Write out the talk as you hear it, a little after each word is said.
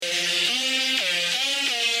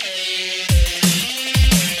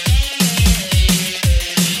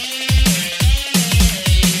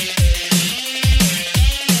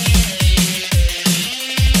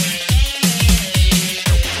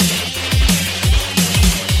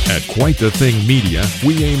Quite the Thing Media,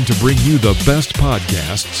 we aim to bring you the best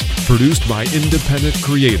podcasts produced by independent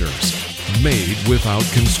creators, made without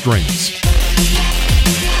constraints.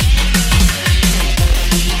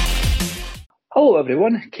 Hello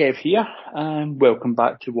everyone, Kev here, and welcome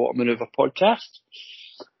back to What a Maneuver podcast.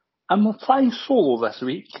 I'm flying solo this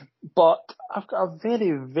week, but I've got a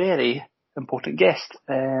very, very important guest.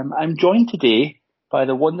 I'm joined today by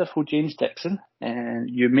the wonderful James Dixon, and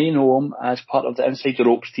you may know him as part of the Inside the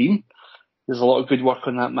Ropes team. There's a lot of good work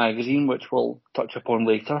on that magazine, which we'll touch upon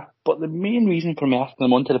later. But the main reason for me asking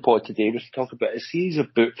him onto the pod today was to talk about a series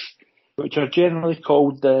of books which are generally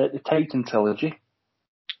called the Titan Trilogy,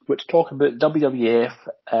 which talk about WWF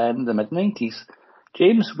in the mid-90s.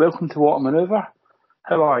 James, welcome to What a Maneuver.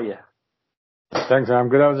 How are you? Thanks, I'm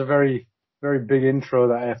good. That was a very, very big intro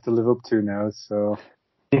that I have to live up to now. So,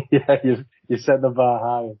 yeah, you set the bar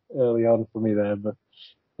high early on for me there. But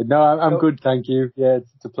no, I'm good, thank you. Yeah,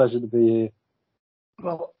 it's a pleasure to be here.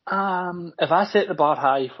 Well, if I set the bar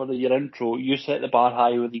high for your intro, you set the bar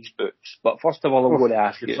high with these books. But first of all, I'm going to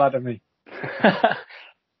ask you. Flatter me.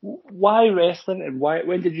 Why wrestling, and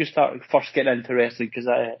when did you first get into wrestling? Because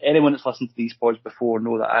anyone that's listened to these pods before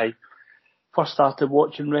know that I first started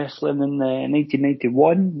watching wrestling in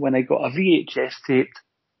 1991 when I got a VHS tape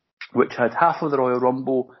which had half of the Royal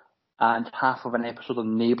Rumble and half of an episode of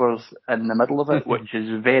Neighbours in the middle of it, which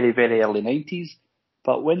is very, very early 90s.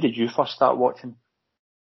 But when did you first start watching?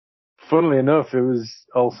 Funnily enough, it was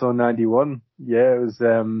also 91. Yeah, it was,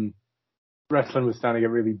 wrestling was starting to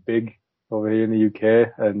get really big over here in the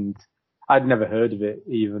UK, and I'd never heard of it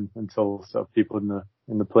even until sort of people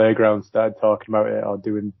in the playground started talking about it, or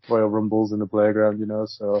doing Royal Rumbles in the playground, you know.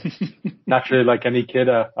 So naturally, like any kid,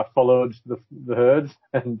 I followed the herd,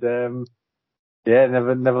 and yeah,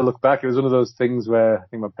 never looked back. It was one of those things where I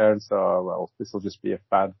think my parents thought, oh, well, this will just be a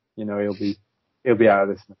fad, you know, he'll be out of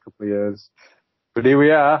this in a couple of years. But here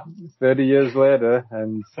we are, 30 years later,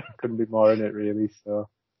 and I couldn't be more in it really. So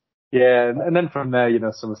yeah, and then from there, you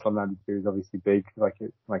know, SummerSlam 92 is obviously big, like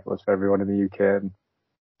it was for everyone in the UK. And,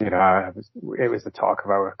 you know, it was the talk of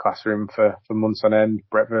our classroom for months on end.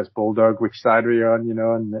 Bret versus Bulldog, which side were you on, you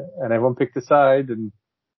know, and everyone picked a side, and,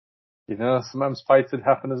 you know, sometimes fights would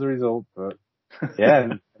happen as a result, but yeah,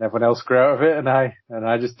 and everyone else grew out of it, and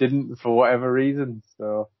I just didn't for whatever reason,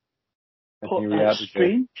 so. Well, that's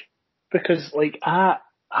strange, because, like, I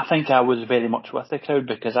think I was very much with the crowd,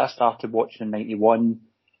 because I started watching in 91.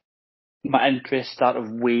 My interest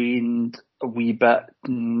started waned a wee bit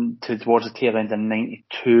towards the tail end in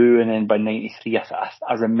 92, and then by 93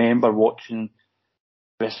 I remember watching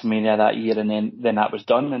WrestleMania that year, and then that was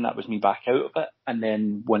done, and that was me back out of it. And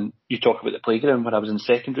then when you talk about the playground, when I was in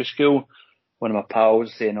secondary school, one of my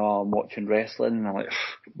pals saying, oh, I'm watching wrestling, and I'm like,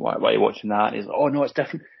 why are you watching that? And he's like, oh no, it's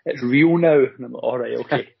different, it's real now. And I'm like, alright,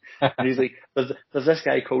 okay. And he's like, there's this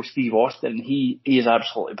guy called Steve Austin, and he is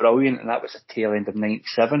absolutely brilliant, and that was the tail end of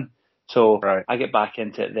 97. So right. I get back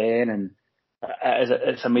into it then, and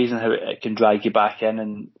it's amazing how it can drag you back in,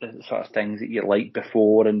 and the sort of things that you liked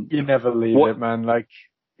before. And you never leave it, man. Like,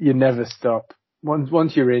 you never stop.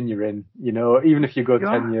 Once you're in, you're in. You know, even if you go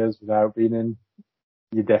 10 years without being in,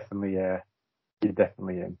 you're definitely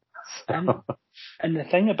in. So. And the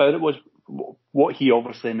thing about it was, what he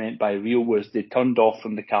obviously meant by real was they turned off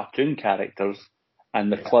from the cartoon characters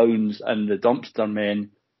and the clowns and the dumpster men,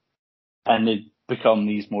 and they become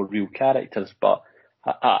these more real characters. But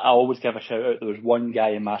I always give a shout out. There was one guy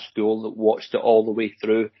in my school that watched it all the way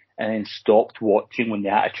through and then stopped watching when the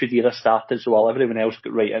Attitude Era started. So while everyone else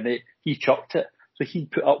got right in it, he chucked it. So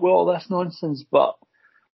he'd put up with all this nonsense. But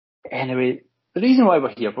anyway, the reason why we're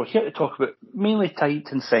here to talk about mainly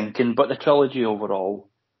Titan Sinking, but the trilogy overall.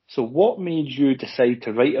 So what made you decide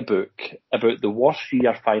to write a book about the worst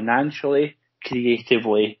year financially,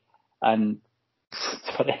 creatively, and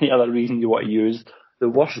for any other reason you want to use, the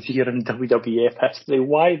worst year in WWF history?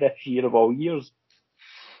 Why this year of all years?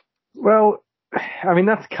 Well, I mean,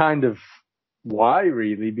 that's kind of why,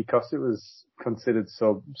 really, because it was considered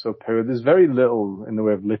so poor. There's very little in the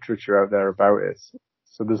way of literature out there about it.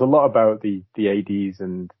 So there's a lot about the ADs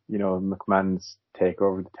and, you know, McMahon's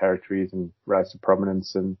takeover of the territories and rise to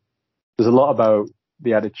prominence. And there's a lot about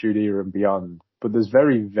the Attitude Era and beyond. But there's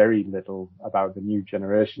very, very little about the new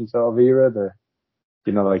generation sort of era,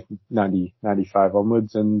 you know, like 90, 95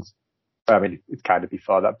 onwards. And I mean, it's kind of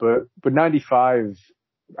before that, but 95,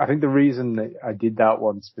 I think the reason that I did that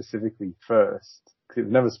one specifically first, because it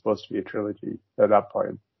was never supposed to be a trilogy at that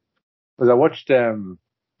point, was I watched, a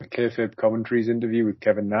Kayfabe Commentaries interview with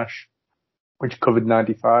Kevin Nash, which covered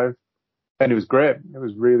 95, and it was great. It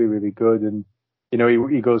was really, really good. And, you know,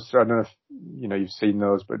 he goes through, I don't know if, you know, you've seen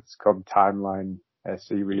those, but it's called Timeline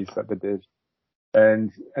series that they did.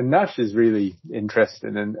 And Nash is really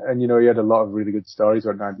interesting, and he had a lot of really good stories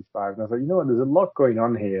about 95, and I thought, what, there's a lot going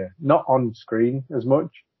on here, not on screen as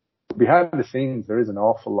much. Behind the scenes, there is an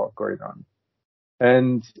awful lot going on.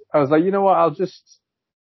 And I was like, what,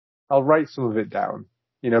 I'll write some of it down,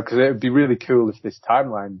 because it would be really cool if this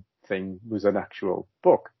timeline thing was an actual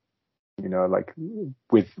book, like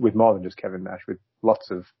with more than just Kevin Nash, with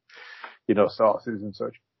lots of, sources and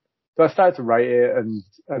such. So I started to write it, and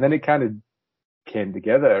then it kind of came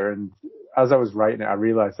together. And as I was writing it, I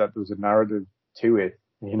realized that there was a narrative to it.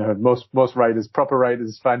 Most writers, proper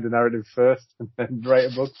writers, find a narrative first and then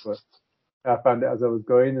write a book, but I found it as I was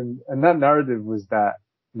going. And that narrative was that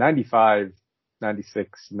 95,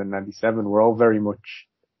 96, and then 97 were all very much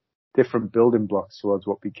different building blocks towards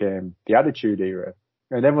what became the Attitude Era.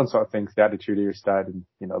 And everyone sort of thinks the Attitude Era started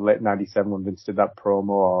in, late 97 when Vince did that promo,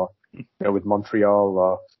 or, with Montreal,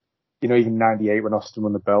 or, even 98 when Austin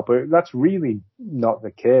won the belt. But that's really not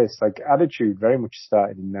the case. Like, Attitude very much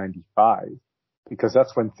started in 95, because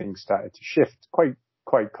that's when things started to shift quite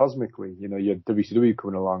cosmically. You had WCW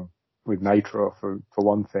coming along with Nitro for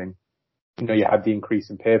one thing. You had the increase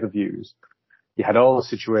in pay-per-views. You had all the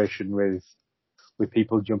situation with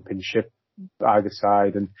people jumping ship either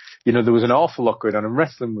side, and there was an awful lot going on, and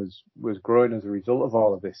wrestling was growing as a result of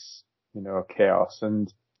all of this, chaos.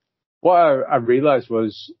 And what I realized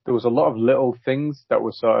was there was a lot of little things that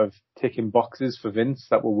were sort of ticking boxes for Vince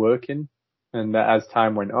that were working, and that as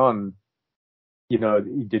time went on, he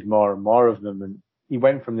did more and more of them, and he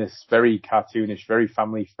went from this very cartoonish, very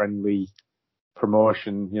family friendly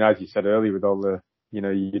promotion, as you said earlier, with all the,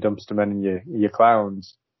 your dumpster men and your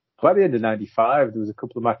clowns. By the end of 95, there was a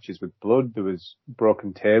couple of matches with blood. There was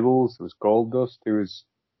broken tables. There was Goldust. It was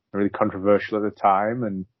really controversial at the time.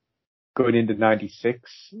 And going into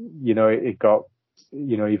 96, it got,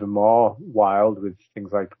 even more wild with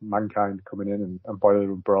things like Mankind coming in and Boiler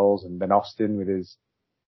Room Brawls, and then Austin with his,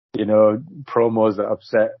 promos that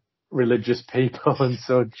upset religious people and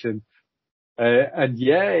such. And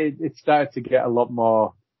it started to get a lot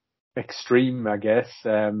more extreme, I guess.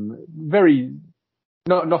 Very,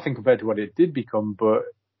 nothing compared to what it did become, but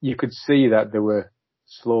you could see that they were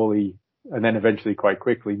slowly and then eventually quite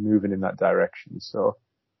quickly moving in that direction. So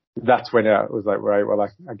that's when I was like, right, well,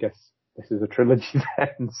 I guess this is a trilogy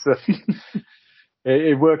then. So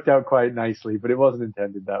it worked out quite nicely, but it wasn't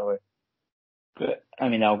intended that way. But I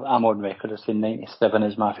mean, I'm on record as saying 97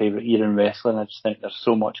 is my favourite year in wrestling. I just think there's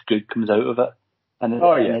so much good comes out of it, and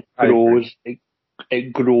it grows.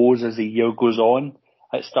 It grows as the year goes on.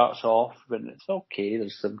 It starts off when it's okay.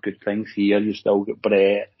 There's some good things here. You still get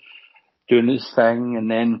Brett doing his thing, and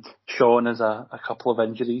then Shawn has a couple of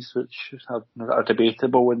injuries which are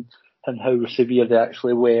debatable and how severe they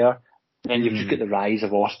actually were. And then you've just got the rise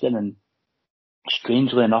of Austin, and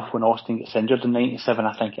strangely enough, when Austin gets injured in 97,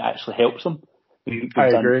 I think it actually helps him. We've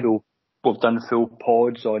done full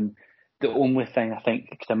pods on the only thing I think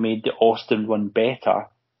could have made the Austin run better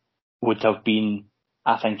would have been,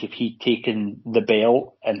 I think, if he'd taken the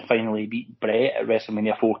belt and finally beat Brett at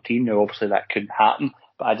WrestleMania 14. Now, obviously that couldn't happen,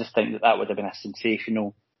 but I just think that would have been a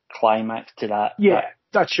sensational climax to that. Yeah,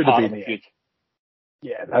 that should have been the end.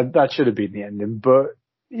 Yeah, that should have been the ending, but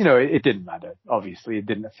it didn't matter. Obviously, it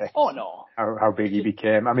didn't affect how big he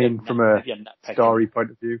became. I mean, from a story point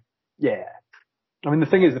of view, yeah. I mean, the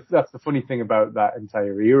thing is, that's the funny thing about that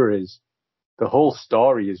entire era is the whole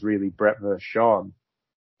story is really Brett versus Shawn,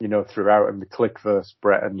 throughout, and the Click versus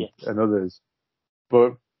Brett and others.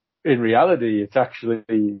 But in reality, it's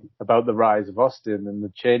actually about the rise of Austin and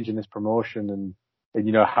the change in this promotion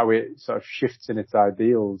and how it sort of shifts in its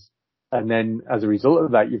ideals. And then as a result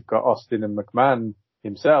of that, you've got Austin and McMahon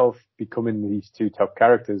himself becoming these two top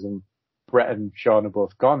characters, and Brett and Shawn are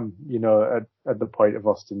both gone, at the point of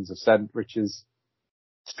Austin's ascent, which is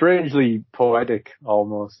strangely poetic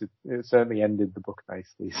almost. It certainly ended the book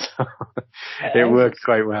nicely, so it worked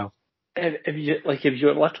quite well. If you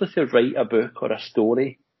were literally to write a book or a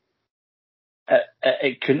story,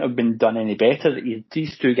 it couldn't have been done any better. That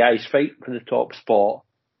these two guys fight for the top spot,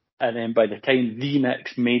 and then by the time the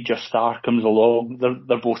next major star comes along,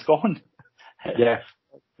 they're both gone. Yeah,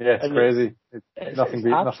 it's crazy. It's nothing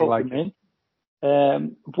like it.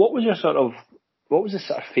 What was the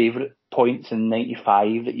sort of favourite points in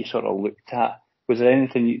 95 that you sort of looked at? Was there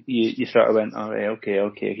anything you sort of went, all right,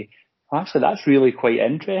 okay. Actually, that's really quite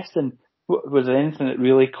interesting. Was there anything that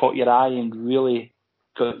really caught your eye and really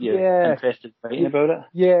got you interested in writing about it?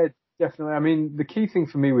 Yeah, definitely. I mean, the key thing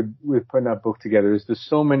for me with putting that book together is there's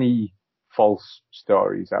so many false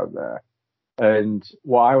stories out there. And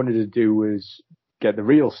what I wanted to do was get the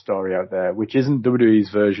real story out there, which isn't WWE's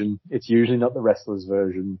version. It's usually not the wrestler's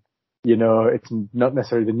version. You know, it's not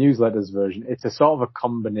necessarily the newsletter's version. It's a sort of a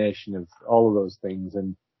combination of all of those things.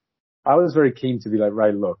 And I was very keen to be like,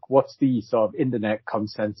 right, look, what's the sort of internet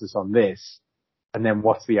consensus on this? And then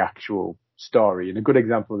what's the actual story? And a good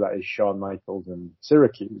example of that is Shawn Michaels and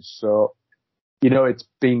Syracuse. So, you know, it's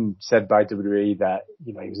been said by WWE that,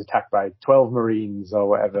 you know, he was attacked by 12 Marines or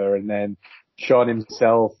whatever. And then Shawn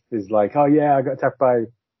himself is like, oh yeah, I got attacked by,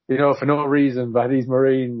 you know, for no reason by these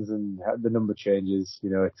Marines, and the number changes. You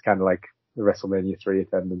know, it's kind of like the WrestleMania 3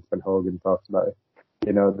 attendance when Hogan talks about it.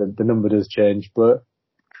 You know, the number does change. But,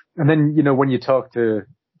 and then, you know, when you talk to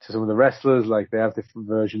some of the wrestlers, like they have different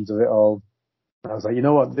versions of it all. I was like, you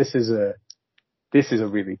know what, this is a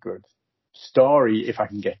really good story if I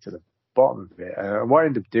can get to the bottom of it. And what I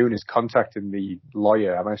ended up doing is contacting the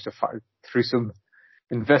lawyer. I managed to find through some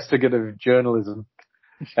investigative journalism.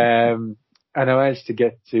 And I managed to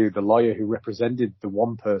get to the lawyer who represented the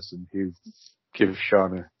one person who gives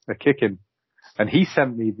Shawn a kicking. And he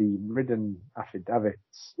sent me the written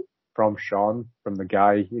affidavits from Shawn, from the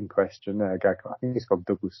guy in question, a guy, I think he's called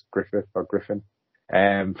Douglas Griffith or Griffin,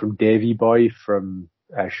 from Davey Boy, from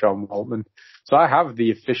Sean Waltman. So I have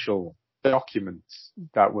the official documents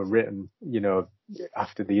that were written, you know,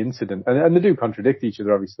 after the incident. And they do contradict each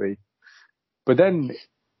other, obviously. But then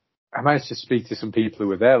I managed to speak to some people who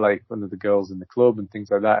were there, like one of the girls in the club and things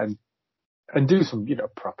like that, and do some, you know,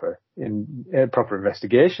 proper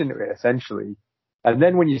investigation, essentially. And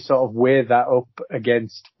then when you sort of weigh that up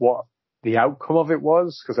against what the outcome of it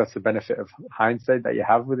was, because that's the benefit of hindsight that you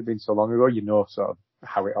have with it being so long ago, you know sort of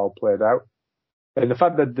how it all played out. And the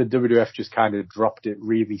fact that the WWF just kind of dropped it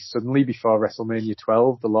really suddenly before WrestleMania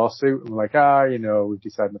 12, the lawsuit, and like, you know, we've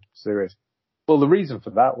decided not to pursue it. Well, the reason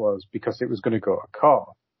for that was because it was going to go to court.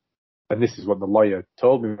 And this is what the lawyer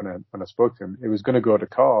told me when I spoke to him. It was going to go to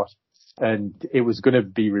court, and it was going to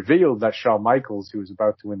be revealed that Shawn Michaels, who was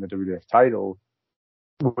about to win the WWF title,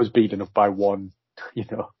 was beaten up by one, you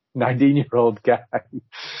know, 19-year-old guy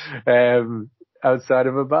outside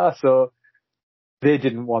of a bar. So they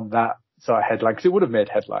didn't want that sort of headline, because it would have made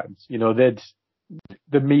headlines. You know,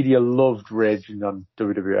 the media loved raging on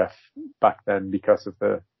WWF back then because of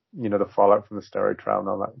the, you know, the fallout from the steroid trial and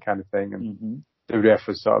all that kind of thing. And WWF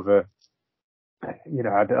was sort of you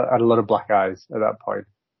know, had a lot of black eyes at that point.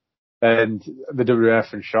 And the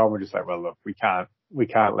WWF and Shawn were just like, well, look, we can't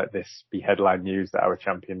let this be headline news that our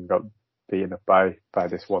champion got beaten up by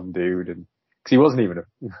this one dude. And cause he wasn't even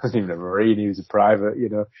a Marine, he was a private, you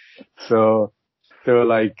know. So they were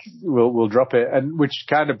like, we'll drop it. And which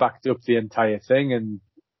kind of backed up the entire thing.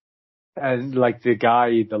 And like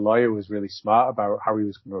the lawyer was really smart about how he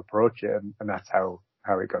was going to approach it. And that's how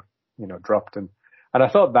it got, you know, dropped. And I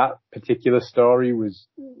thought that particular story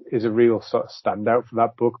is a real sort of standout for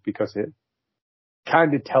that book, because it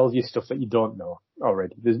kind of tells you stuff that you don't know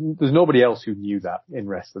already. There's nobody else who knew that in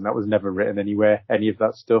wrestling. That was never written anywhere, any of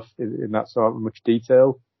that stuff in that sort of much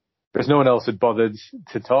detail. There's no one else had bothered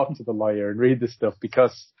to talk to the lawyer and read the stuff,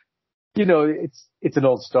 because, you know, it's an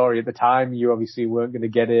old story. At the time, you obviously weren't going to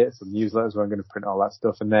get it. So newsletters weren't going to print all that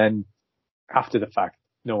stuff. And then after the fact,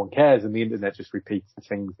 no one cares, and the internet just repeats the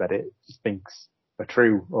things that it thinks are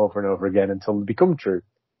true over and over again until they become true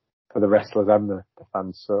for the wrestlers and the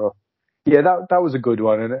fans. So yeah, that was a good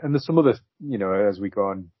one. And there's some other, you know, as we go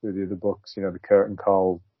on through the other books, you know, the curtain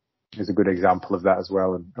call is a good example of that as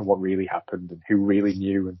well, and what really happened and who really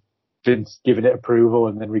knew, and Vince giving it approval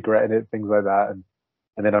and then regretting it, things like that. And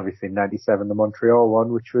then obviously in 97, the Montreal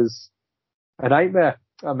one, which was a nightmare.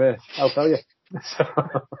 I'll tell you.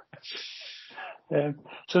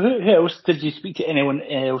 So who else did you speak to? Anyone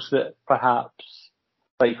else that perhaps,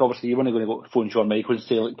 like, obviously you're only going to go phone Shawn Michaels and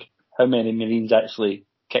say, like, how many Marines actually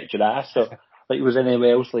kicked your ass? So, like, was anyone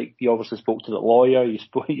else, like, you obviously spoke to the lawyer, you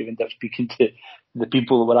ended up speaking to the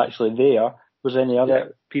people that were actually there. Was there any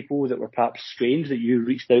other people that were perhaps strange that you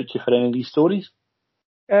reached out to for any of these stories?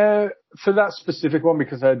 For that specific one,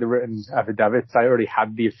 because I had the written affidavits, I already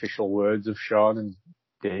had the official words of Shawn and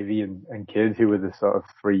Davey and Kid, who were the sort of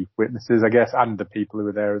three witnesses, I guess, and the people who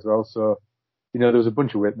were there as well. So, you know, there was a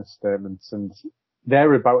bunch of witness statements, and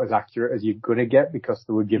they're about as accurate as you're going to get because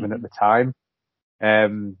they were given at the time.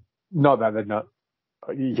 Not that they're not,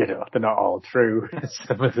 you know, they're not all true.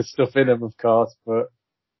 Some of the stuff in them, of course, but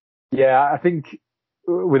yeah, I think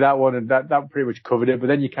with that one, and that pretty much covered it. But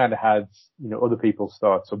then you kind of had, you know, other people's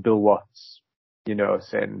thoughts. So Bill Watts, you know,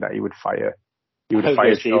 saying that he would fire Shawn on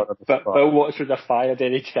the spot. But Bill Watts would have fired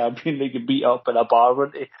any champion they could beat up in a bar,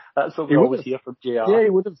 wouldn't he? That's what we always hear from JR. Yeah, he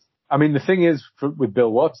would have. I mean, the thing is, with Bill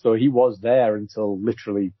Watts, though, he was there until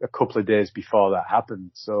literally a couple of days before that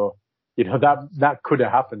happened. So you know, that could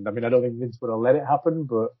have happened. I mean, I don't think Vince would have let it happen,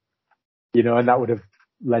 but, you know, and that would have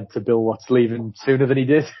led to Bill Watts leaving sooner than he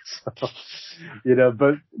did. So, you know,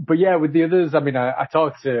 but yeah, with the others, I mean, I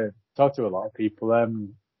talked to a lot of people.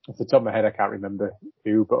 Off the top of my head, I can't remember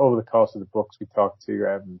who, but over the course of the books, we talked to,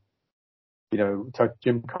 you know, we talked to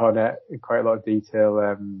Jim Cornette in quite a lot of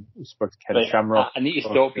detail. We spoke to Ken Shamrock. I need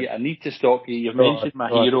to stop you. You've mentioned my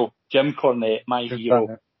hero, Jim Cornette, my hero.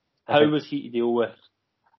 Cornette. How was he to deal with?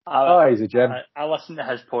 He's a gem. I listen to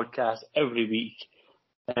his podcast every week.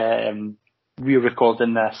 We're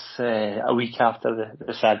recording this a week after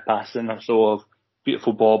the sad passing or so of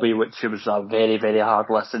Beautiful Bobby, which was a very, very hard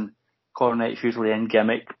listen. Cornette's usually in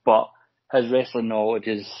gimmick, but his wrestling knowledge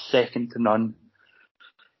is second to none.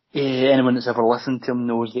 Anyone that's ever listened to him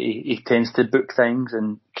knows that he tends to book things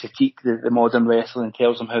and critique the modern wrestling and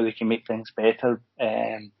tells them how they can make things better.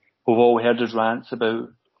 We've all heard his rants about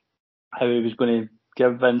how he was going to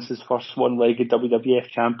give Vince his first one-legged WWF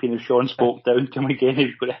champion if Sean spoke down to him again. He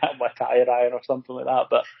was going to hit him with a tire iron or something like that.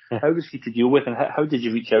 But how was he to deal with, and how did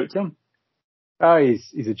you reach out to him? Oh,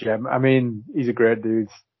 he's a gem. I mean, he's a great dude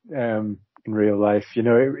in real life. You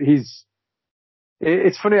know,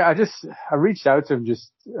 it's funny. I reached out to him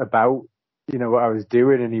just about, you know, what I was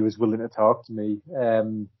doing, and he was willing to talk to me.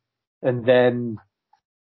 And then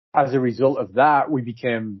as a result of that, we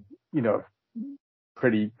became, you know,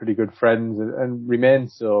 pretty good friends and remain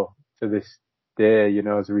so to this day, you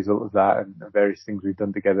know, as a result of that and various things we've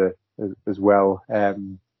done together as well,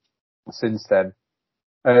 since then.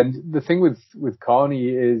 And the thing with Corny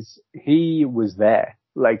is he was there.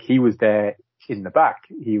 Like, he was there in the back.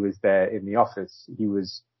 He was there in the office. He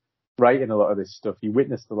was writing a lot of this stuff. He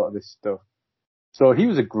witnessed a lot of this stuff. So he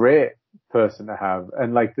was a great person to have.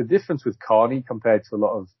 And like, the difference with Corny compared to a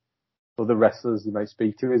lot of other wrestlers you might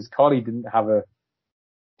speak to is Corny didn't have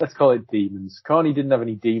let's call it demons. Corny didn't have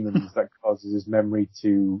any demons that causes his memory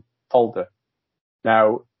to falter.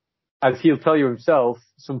 Now, as he'll tell you himself,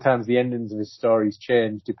 sometimes the endings of his stories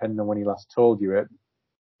change depending on when he last told you it.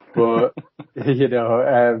 But, you know,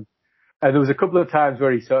 and there was a couple of times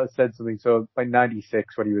where he sort of said something. So by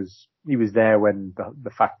 96, when he was there when the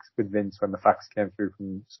facts with Vince, when the facts came through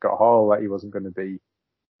from Scott Hall that he wasn't going to be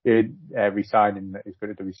resigning, that he was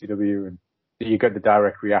going to WCW, and you got the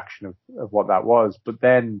direct reaction of what that was. But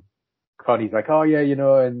then Connie's like, oh yeah, you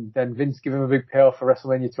know, and then Vince gave him a big payoff for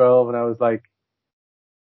WrestleMania 12, and I was like,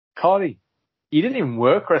 Connie, he didn't even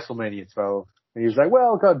work WrestleMania 12. And he was like,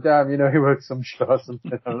 well, goddamn, you know, he worked some show or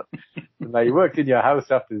something. And like, he worked in your house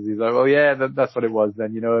after. He's like, well, yeah, that's what it was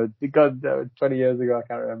then, you know, God, 20 years ago, I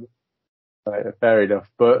can't remember. Right, fair enough.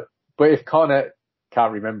 But if Cornette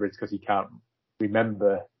can't remember, it's because he can't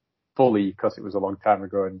remember fully because it was a long time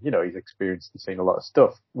ago, and, you know, he's experienced and seen a lot of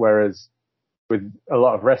stuff. Whereas with a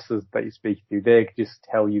lot of wrestlers that you speak to, they just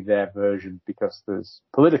tell you their version because there's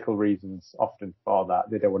political reasons often for that.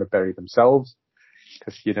 They don't want to bury themselves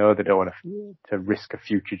because, you know, they don't want to risk a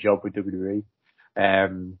future job with WWE,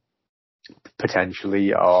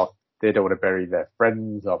 potentially, or they don't want to bury their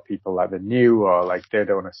friends or people that they knew, or like they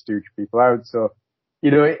don't want to stooge people out. So,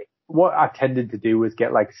 you know, what I tended to do was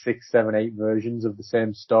get like 6, 7, 8 versions of the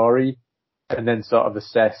same story and then sort of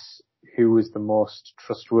assess who was the most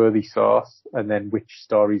trustworthy source and then which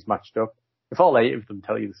stories matched up. If all 8 of them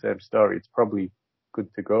tell you the same story, it's probably good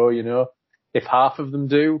to go, you know. If half of them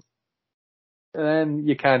do, then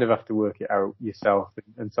you kind of have to work it out yourself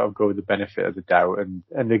and sort of go with the benefit of the doubt.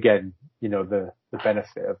 And again, you know, the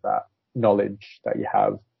benefit of that knowledge that you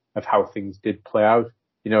have of how things did play out,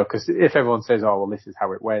 you know, because if everyone says, oh, well, this is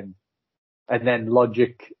how it went, and then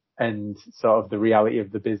logic and sort of the reality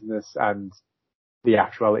of the business and the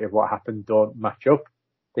actuality of what happened don't match up,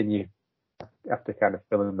 then you have to kind of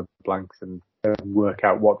fill in the blanks and work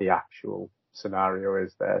out what the actual scenario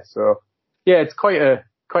is there. So yeah, it's quite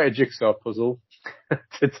a jigsaw puzzle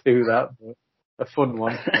to do that, but a fun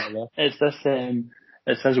one. It's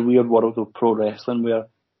this weird world of pro wrestling where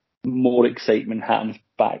more excitement happens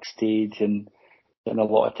backstage and a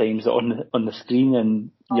lot of times on the screen.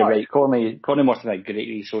 And you're right, Corny must have been a great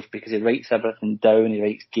resource because he writes everything down, he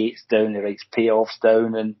writes gates down, he writes payoffs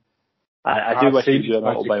down, and I do wish he'd do an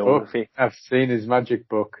autobiography. I've seen his magic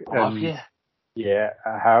book. Have you? Yeah,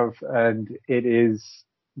 I have, and it is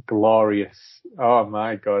glorious. Oh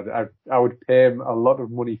my God, I would pay him a lot of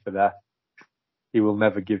money for that. He will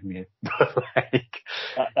never give me it. Like,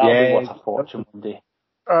 that'll be worth a fortune one day.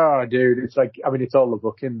 Oh, dude, it's like, I mean, it's all the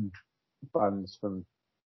booking bands from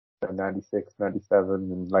 96, 97,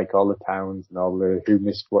 and like all the towns and all the who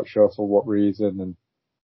missed what show for what reason and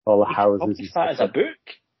all the houses. If that as a book,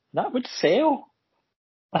 that would sell.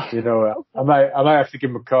 You know, I might have to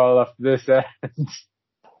give him a call after this.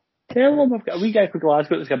 Tell him I've got a wee guy from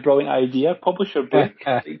Glasgow that's got a brilliant idea. Publish your book.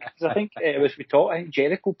 Because I think it was we talked. I think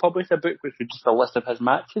Jericho published a book which was just a list of his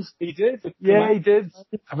matches. He did. Yeah, he did.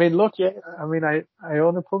 I mean, look. Yeah. I mean, I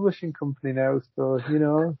own a publishing company now, so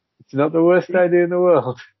it's not the worst idea in the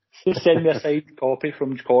world. Just send me a signed copy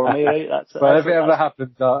from Cormier, right? Well, if it ever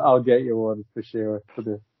happens, I'll get you one for sure for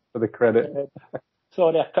the credit.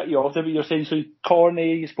 Sorry, I cut you off there, but you're saying, so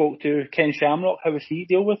Corney, you spoke to Ken Shamrock, how was he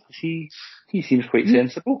deal with? He seems quite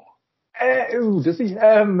sensible. Does he?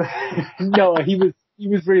 No, he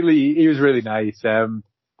was really nice. The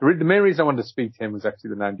main reason I wanted to speak to him was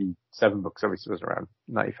actually the 97 books, obviously it was around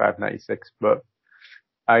 95, 96, but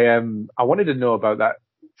I wanted to know about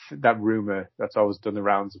that rumor that's always done the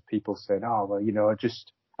rounds of people saying, oh, well, and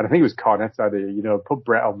I think it was Cornette's idea, put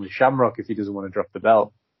Brett on with Shamrock if he doesn't want to drop the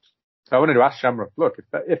belt. So I wanted to ask Shamrock, look,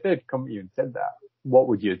 if they'd come to you and said that, what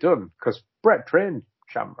would you have done? Because Brett trained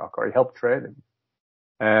Shamrock, or he helped train him.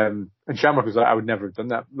 And Shamrock was like, I would never have done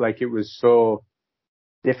that. Like, it was so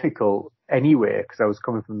difficult anyway, because I was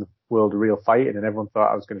coming from the world of real fighting and everyone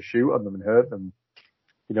thought I was going to shoot on them and hurt them.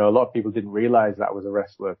 A lot of people didn't realize that I was a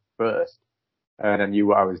wrestler first. And I knew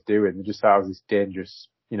what I was doing. They just thought I was this dangerous,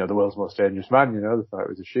 the world's most dangerous man, they thought it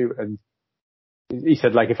was a shoot. And he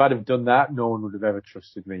said, like, if I'd have done that, no one would have ever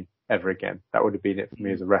trusted me ever again. That would have been it for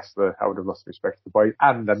me as a wrestler. I would have lost respect for the boys,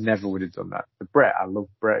 and I never would have done that. But Brett, I loved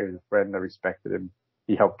Brett. He was a friend. I respected him.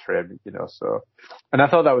 He helped train me, so. And I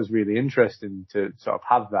thought that was really interesting to sort of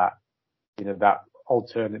have that, that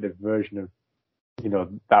alternative version of,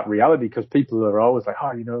 that reality, because people are always like,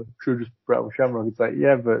 oh, true, just Brett with Shamrock. It's like,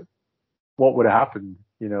 yeah, but what would have happened?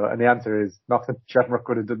 And the answer is nothing. Shamrock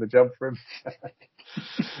would have done the job for him.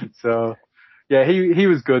 So. Yeah, he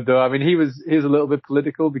was good though. I mean, he was a little bit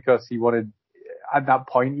political because he wanted, at that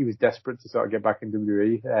point, he was desperate to sort of get back in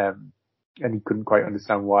WWE, and he couldn't quite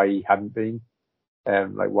understand why he hadn't been,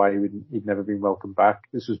 like why he'd never been welcomed back.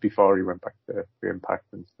 This was before he went back to Impact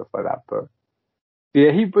and stuff like that. But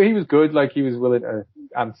yeah, he was good. Like, he was willing to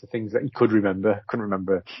answer things that he could remember. Couldn't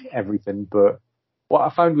remember everything, but what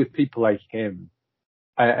I found with people like him,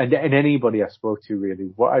 and anybody I spoke to really,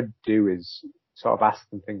 what I'd do is sort of ask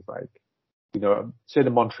them things like, say the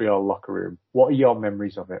Montreal locker room. What are your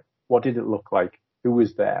memories of it? What did it look like? Who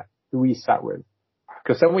was there? Who were you sat with?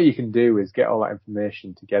 Because then what you can do is get all that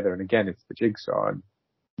information together. And again, it's the jigsaw, and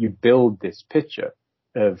you build this picture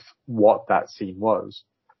of what that scene was.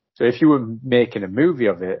 So if you were making a movie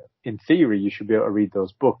of it, in theory, you should be able to read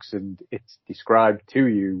those books and it's described to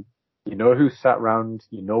you. You know who sat around.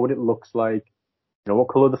 You know what it looks like. You know what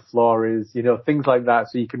color the floor is. Things like that.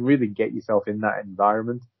 So you can really get yourself in that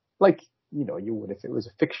environment. Like, you would if it was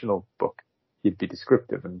a fictional book, you'd be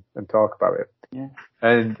descriptive and talk about it. Yeah.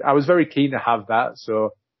 And I was very keen to have that.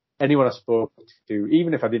 So anyone I spoke to,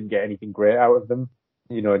 even if I didn't get anything great out of them,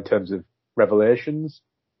 in terms of revelations,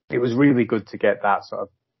 it was really good to get that sort of,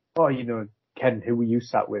 Ken, who were you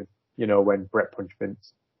sat with, when Brett punched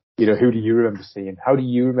Vince? Who do you remember seeing? How do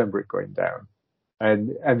you remember it going down?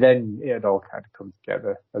 And then it all kind of comes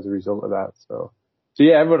together as a result of that. So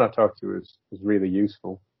yeah, everyone I talked to was really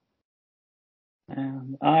useful.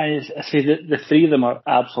 I say the three of them are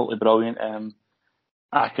absolutely brilliant.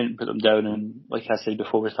 I couldn't put them down, and like I said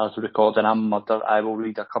before we started recording, I'm a mother. I will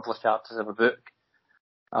read a couple of chapters of a book,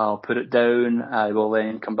 I'll put it down, I will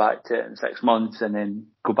then come back to it in 6 months and then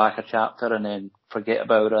go back a chapter and then forget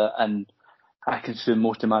about it, and I consume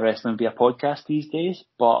most of my wrestling via podcast these days,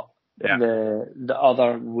 but yeah. The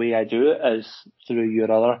other way I do it is through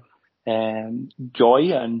your other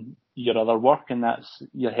Joy and your other work, and that's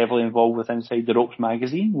you're heavily involved with Inside the Ropes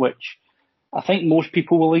magazine, which I think most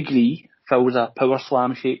people will agree fills a power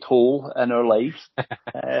slam shaped hole in our lives.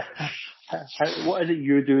 What is it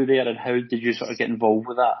you do there, and how did you sort of get involved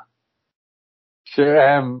with that?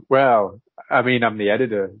 Sure. Well, I mean, I'm the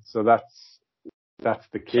editor, so that's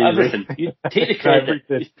the key. Everything. You take the credit.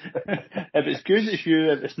 If it's good, it's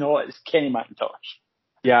you. If it's not, it's Kenny McIntosh.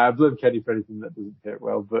 Yeah, I blame Kenny for anything that doesn't hit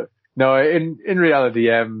well, but no, in reality,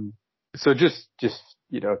 so just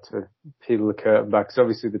to peel the curtain back, because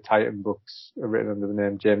obviously the Titan books are written under the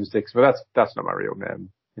name James Dixon, but that's not my real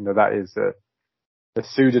name. That is a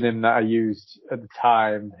pseudonym that I used at the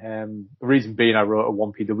time. The reason being, I wrote a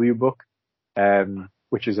 1PW book,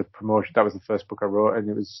 which is a promotion. That was the first book I wrote,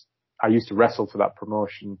 and I used to wrestle for that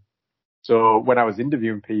promotion. So when I was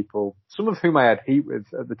interviewing people, some of whom I had heat with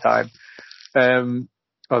at the time,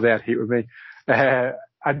 they had heat with me.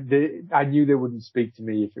 I knew they wouldn't speak to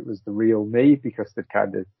me if it was the real me, because they'd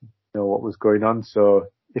kind of know what was going on. So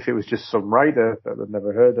if it was just some writer that I'd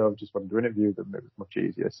never heard of, just wanted to interview them, it was much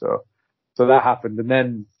easier. So that happened. And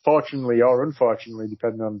then, fortunately or unfortunately,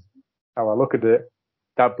 depending on how I look at it,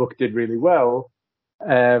 that book did really well.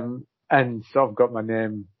 And so I've got my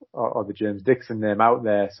name or the James Dixon name out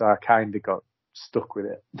there, so I kind of got stuck with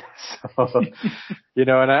it. So, you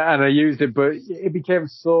know, and I used it, but it became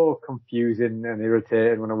so confusing and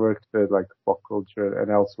irritating when I worked for like Pop Culture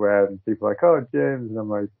and elsewhere, and people were like, oh, James, and I'm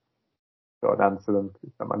like, got to answer them,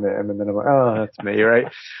 it's not my name, and then I'm like, oh, that's me,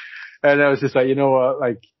 right? And I was just like, you know what,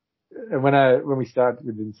 like, when we started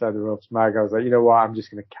with Inside the Ropes mag, I was like, you know what, I'm just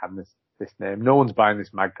going to can this name. No one's buying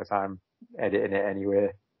this mag because I'm editing it anyway,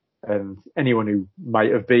 and anyone who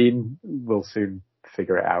might have been will soon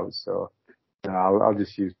figure it out. So I'll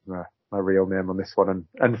just use my real name on this one,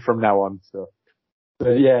 and from now on. So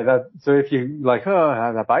yeah, so if you like, oh,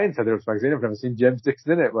 I buy Inside the Ropes magazine, I've never seen James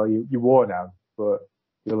Dixon in it. Well, you won't now, but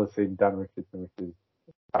you'll have seen Dan Richardson, which is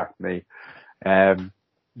in fact me.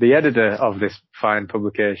 The editor of this fine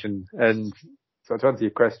publication. And so to answer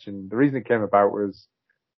your question, the reason it came about was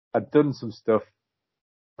I'd done some stuff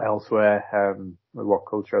elsewhere, with What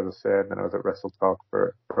Culture, as I said, and I was at Wrestle Talk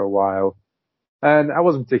for a while. And I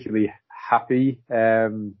wasn't particularly happy,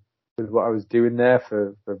 with what I was doing there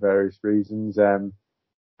for various reasons.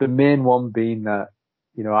 The main one being that,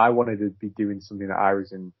 you know, I wanted to be doing something that I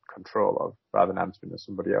was in control of rather than answering to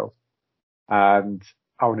somebody else. And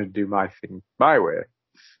I wanted to do my thing my way.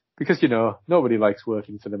 Because, you know, nobody likes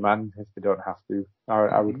working for the man if they don't have to.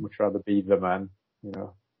 I would much rather be the man, you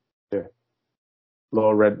know, the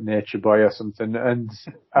low rent nature boy or something. And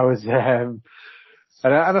I was, and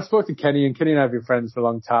I spoke to Kenny, and Kenny and I have been friends for a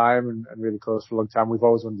long time and really close for a long time. We've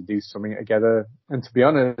always wanted to do something together. And to be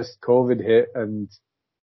honest, COVID hit, and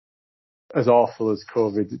as awful as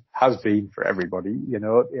COVID has been for everybody, you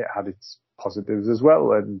know, it had its positives as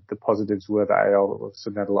well. And the positives were that I all of a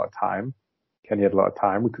sudden had a lot of time. Kenny had a lot of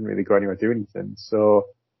time. We couldn't really go anywhere, do anything. So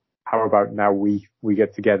how about now we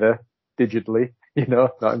get together digitally, you know,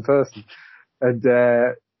 not in person,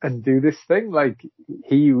 and do this thing. Like,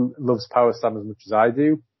 he loves Power Slam as much as I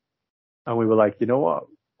do. And we were like, you know what?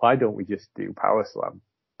 Why don't we just do Power Slam,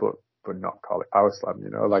 but not call it Power Slam,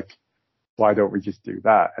 you know, like, why don't we just do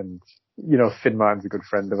that? And, you know, Finn Martin's a good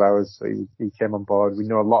friend of ours, so he came on board. We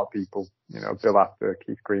know a lot of people, you know, Bill Apter,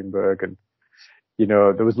 Keith Greenberg, and, you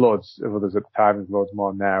know, there was loads of others at the time, there's loads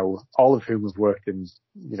more now, all of whom have worked in,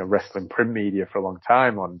 you know, wrestling print media for a long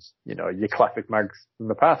time on, you know, your classic mags from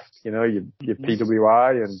the past, you know, your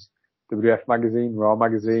PWI and WF magazine, Raw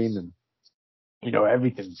magazine, and, you know,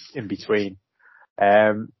 everything in between.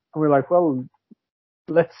 And we're like, well,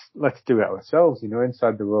 let's do it ourselves, you know,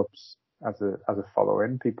 Inside the Ropes as a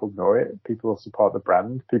following. People know it. People support the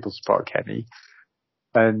brand. People support Kenny.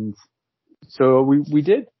 And so we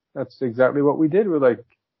did. That's exactly what we did. We're like,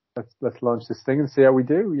 let's launch this thing and see how we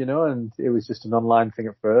do, you know, and it was just an online thing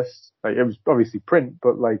at first. Like, it was obviously print,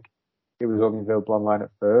 but like, it was only available online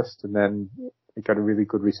at first, and then it got a really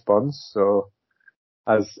good response. So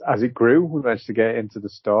as it grew, we managed to get into the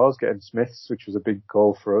stores, get in Smith's, which was a big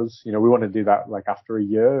goal for us. You know, we wanted to do that like after a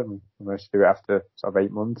year, and we managed to do it after sort of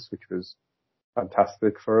 8 months, which was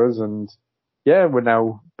fantastic for us. And yeah, we're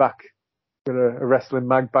now back. Got a wrestling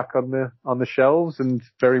mag back on the shelves, and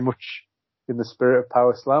very much in the spirit of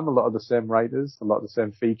Power Slam. A lot of the same writers, a lot of the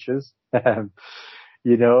same features,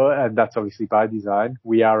 you know, and that's obviously by design.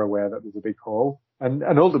 We are aware that there's a big hole, and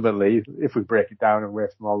ultimately, if we break it down away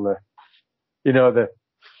from all the, you know,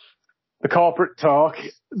 the corporate talk,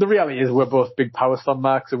 the reality is we're both big Power Slam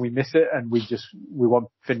marks, and we miss it, and we want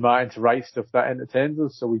Finn Martin to write stuff that entertains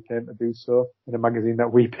us, so we came to do so in a magazine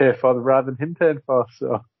that we pay for rather than him paying for.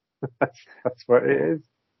 So. That's what it is.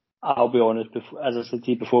 I'll be honest, as I said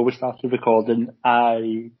to you before we started recording,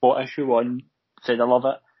 I bought issue 1, said I love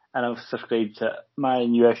it, and I've subscribed to it. My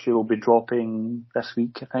new issue will be dropping this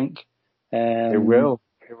week, I think. It will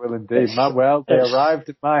indeed. They arrived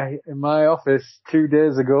in my office 2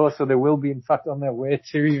 days ago, so they will be in fact on their way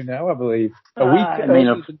to you now, I believe. A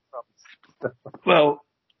week. Well,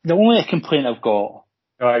 the only complaint I've got,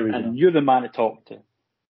 and you're the man to talk to,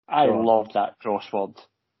 I love that crossword.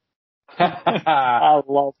 I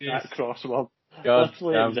love that crossword.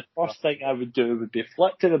 Literally, the first thing I would do would be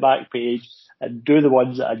flip to the back page and do the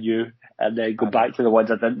ones that I knew, and then go back to the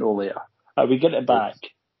ones I didn't know later. And we get it back.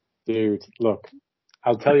 Dude, look,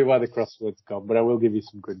 I'll tell you why the crossword's gone, but I will give you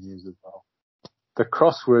some good news as well. The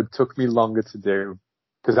crossword took me longer to do,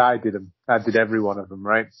 because I did them. I did every one of them,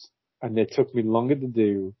 right? And they took me longer to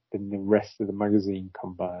do than the rest of the magazine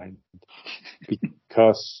combined.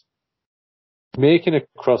 Because making a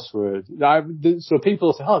crossword, so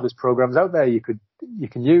people say, oh, there's programs out there you can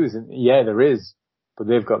use, and yeah, there is, but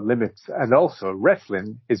they've got limits. And also,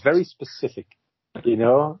 wrestling is very specific. You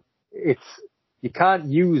know, you can't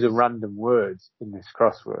use a random word in this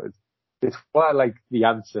crossword. It's why, like, the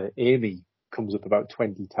answer Amy comes up about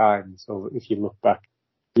 20 times, or if you look back,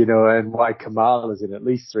 you know, and why Kamal is in at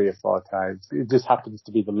least 3 or 4 times. It just happens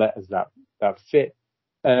to be the letters that fit.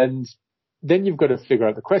 And then you've got to figure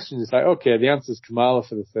out the question. It's like, okay, the answer is Kamala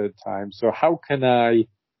for the 3rd time. So how can I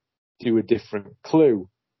do a different clue?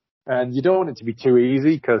 And you don't want it to be too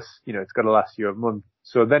easy because, you know, it's got to last you a month.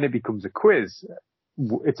 So then it becomes a quiz.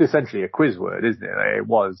 It's essentially a quiz word, isn't it? It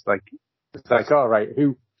was like, it's like, all right,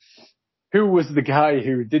 who was the guy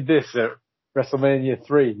who did this at WrestleMania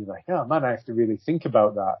 3? You're like, oh man, I have to really think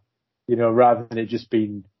about that, you know, rather than it just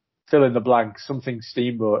being fill in the blank, something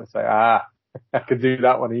Steamboat. It's like, I could do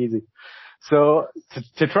that one easy. So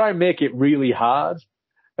to try and make it really hard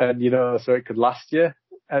and, you know, so it could last you,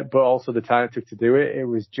 but also the time it took to do it, it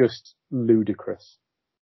was just ludicrous.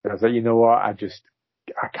 I was like, you know what? I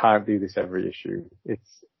can't do this every issue.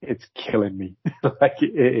 It's killing me. Like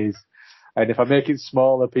it is. And if I make it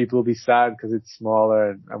smaller, people will be sad because it's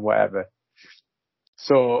smaller and whatever.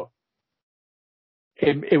 So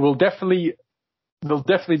there'll definitely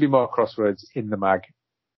be more crosswords in the mag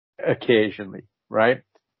occasionally, right?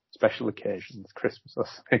 Special occasions, Christmas or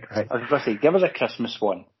something, right? I was going to say, give us a Christmas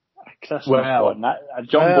one. A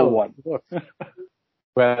jumbo one. Look,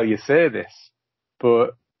 well, you say this,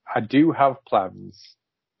 but I do have plans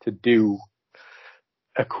to do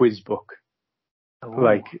a quiz book,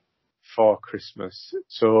 like for Christmas.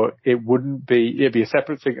 So it'd be a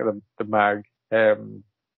separate thing of the mag,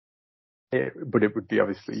 but it would be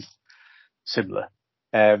obviously similar.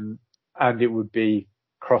 And it would be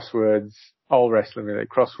crosswords, all wrestling related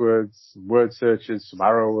crosswords, some word searches, some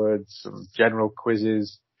arrow words, some general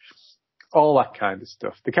quizzes, all that kind of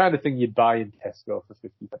stuff. The kind of thing you'd buy in Tesco for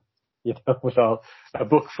 50 cents, you know, with a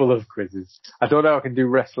book full of quizzes. I don't know how I can do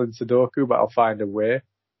wrestling Sudoku, but I'll find a way,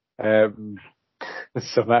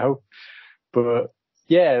 somehow. But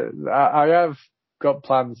yeah, I have got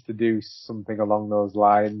plans to do something along those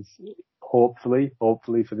lines, hopefully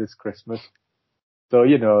for this Christmas. So,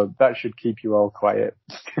 you know, that should keep you all quiet.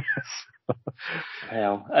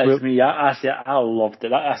 Well, it's me. I loved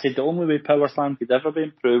it. I said the only way Power Slam could ever be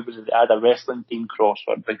improved was if they had a wrestling team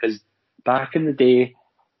crossword, because back in the day,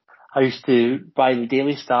 I used to buy the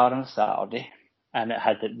Daily Star on a Saturday, and it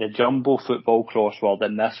had the jumbo football crossword,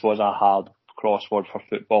 and this was a hard crossword for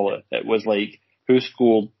football. It was like, who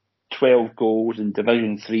scored 12 goals in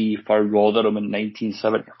Division 3 for Rotherham in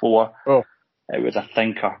 1974? Oh. It was a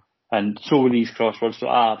thinker. And so were these crosswords, so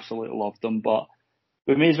I absolutely loved them. But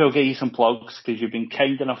we may as well get you some plugs, because you've been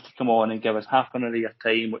kind enough to come on and give us half an hour of your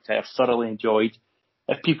time, which I have thoroughly enjoyed.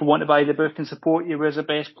 If people want to buy the book and support you, where's the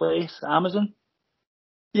best place? Amazon?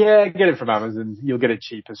 Yeah, get it from Amazon. You'll get it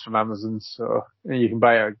cheapest from Amazon. So you can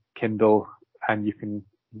buy a Kindle and you can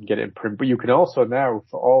get it in print. But you can also now,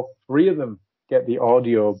 for all 3 of them, get the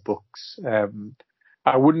audio books.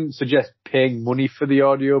 I wouldn't suggest paying money for the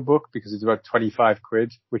audio book because it's about 25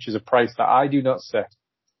 quid, which is a price that I do not set.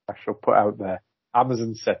 I shall put out there.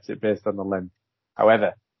 Amazon sets it based on the length. However,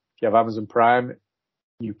 if you have Amazon Prime,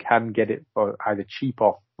 you can get it for either cheap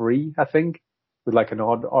or free, I think, with like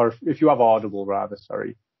or if you have Audible rather,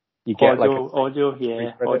 sorry. You get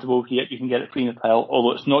Audible, yeah, you can get it free in the pile,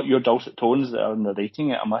 although it's not your dulcet tones that are narrating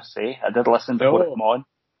it, I must say. I did listen before it came on.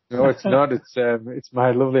 No, it's not. It's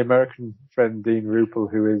my lovely American friend Dean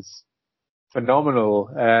Ruppel, who is phenomenal.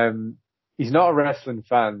 He's not a wrestling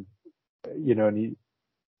fan, you know,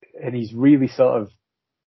 and he's really sort of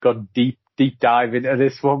got deep dive into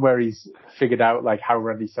this one, where he's figured out like how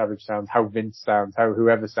Randy Savage sounds, how Vince sounds, how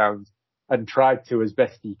whoever sounds, and tried to, as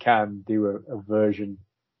best he can, do a version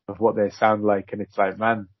of what they sound like. And it's like,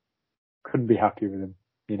 man, couldn't be happy with him.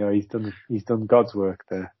 You know, he's done God's work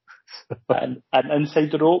there. And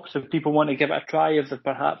Inside the Ropes, if people want to give it a try, if they've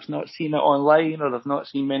perhaps not seen it online, or they've not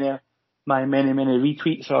seen my many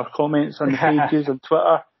retweets or comments on the pages on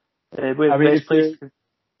Twitter, where's the best place?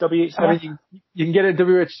 WH Smith? You can get it at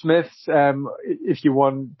WH Smith's if you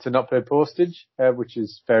want to not pay postage, which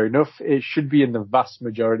is fair enough. It should be in the vast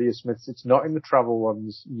majority of Smith's. It's not in the travel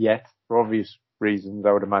ones yet, for obvious reasons,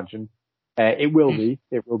 I would imagine. It will be.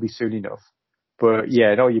 It will be soon enough. But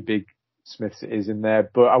yeah, in all your big Smiths it is in there.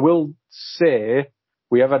 But I will say,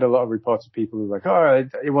 we have had a lot of reports of people who are like, oh,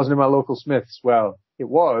 it wasn't in my local Smiths. Well, it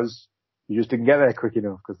was. You just didn't get there quick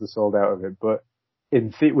enough because they're sold out of it. But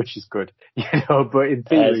which is good, you know, but in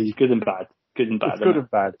theory, it's good and bad. It's good and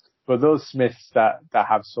bad. But those Smiths that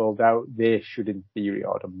have sold out, they should in theory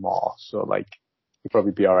order more. So like, you'll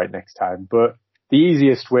probably be alright next time. But the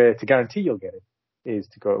easiest way to guarantee you'll get it is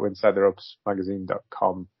to go to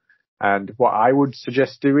InsideTheRopesMagazine.com. And what I would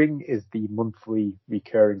suggest doing is the monthly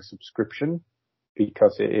recurring subscription,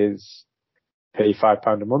 because it is pay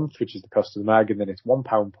 £5 a month, which is the cost of the mag, and then it's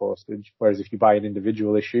 £1 postage. Whereas if you buy an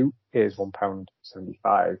individual issue, it is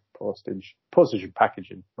 £1.75 postage. Postage and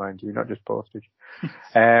packaging, mind you, not just postage.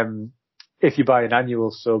 If you buy an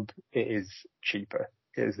annual sub, it is cheaper.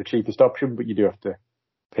 It is the cheapest option, but you do have to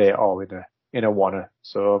pay it all in a one-er.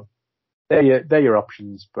 So they're your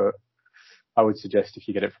options, but I would suggest if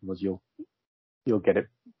you get it from us, you'll get it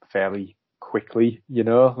fairly quickly, you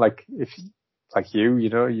know, like if, like you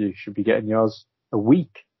know, you should be getting yours a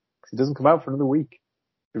week, because it doesn't come out for another week.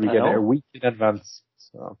 You'll be getting it a week in advance.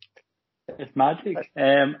 So it's magic.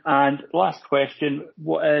 And last question,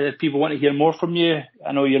 what, if people want to hear more from you,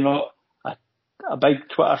 I know you're not a big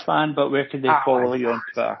Twitter fan, but where can they follow you on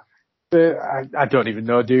Twitter? I don't even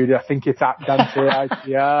know, dude. I think it's at Dante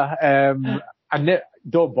ITR.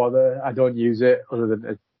 Don't bother. I don't use it other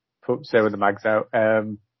than to say when the mag's out.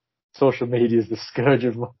 Social media is the scourge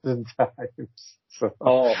of modern times. So,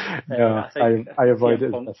 I avoid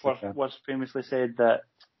it. Was famously said that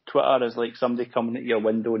Twitter is like somebody coming at your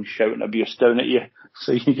window and shouting abuse down at you.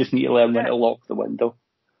 So you just need to learn when to lock the window.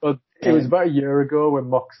 Well, it was about a year ago when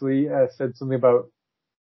Moxley said something about,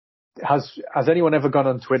 has anyone ever gone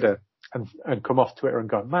on Twitter and come off Twitter and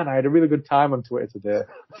gone, man, I had a really good time on Twitter today?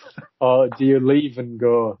 Or do you leave and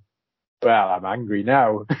go, well, I'm angry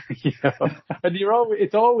now? You know? And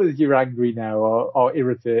it's always you're angry now or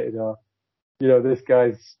irritated or, you know, this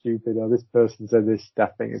guy's stupid or this person said this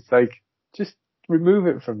stuff thing. It's like, just remove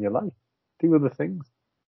it from your life. Do other things.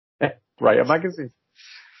 Write a magazine.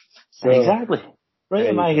 So, exactly. Write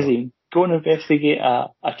a magazine. Go and investigate a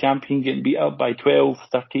champion getting beat up by 12,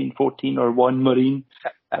 13, 14 or 1 Marine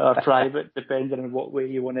private, depending on what way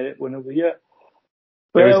you want to view it.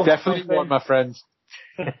 There's definitely one, my friends.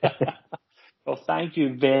 Well, thank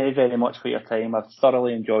you very, very much for your time. I've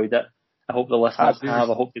thoroughly enjoyed it. I hope the listeners have.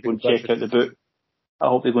 I hope they go and check out the book. I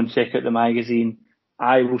hope they go and check out the magazine.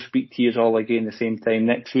 I will speak to you all again the same time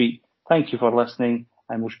next week. Thank you for listening,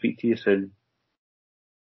 and we'll speak to you soon.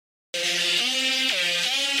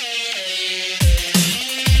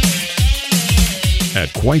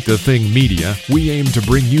 At Quite the Thing Media, we aim to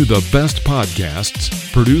bring you the best podcasts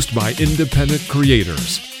produced by independent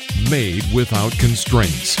creators, made without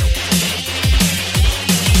constraints.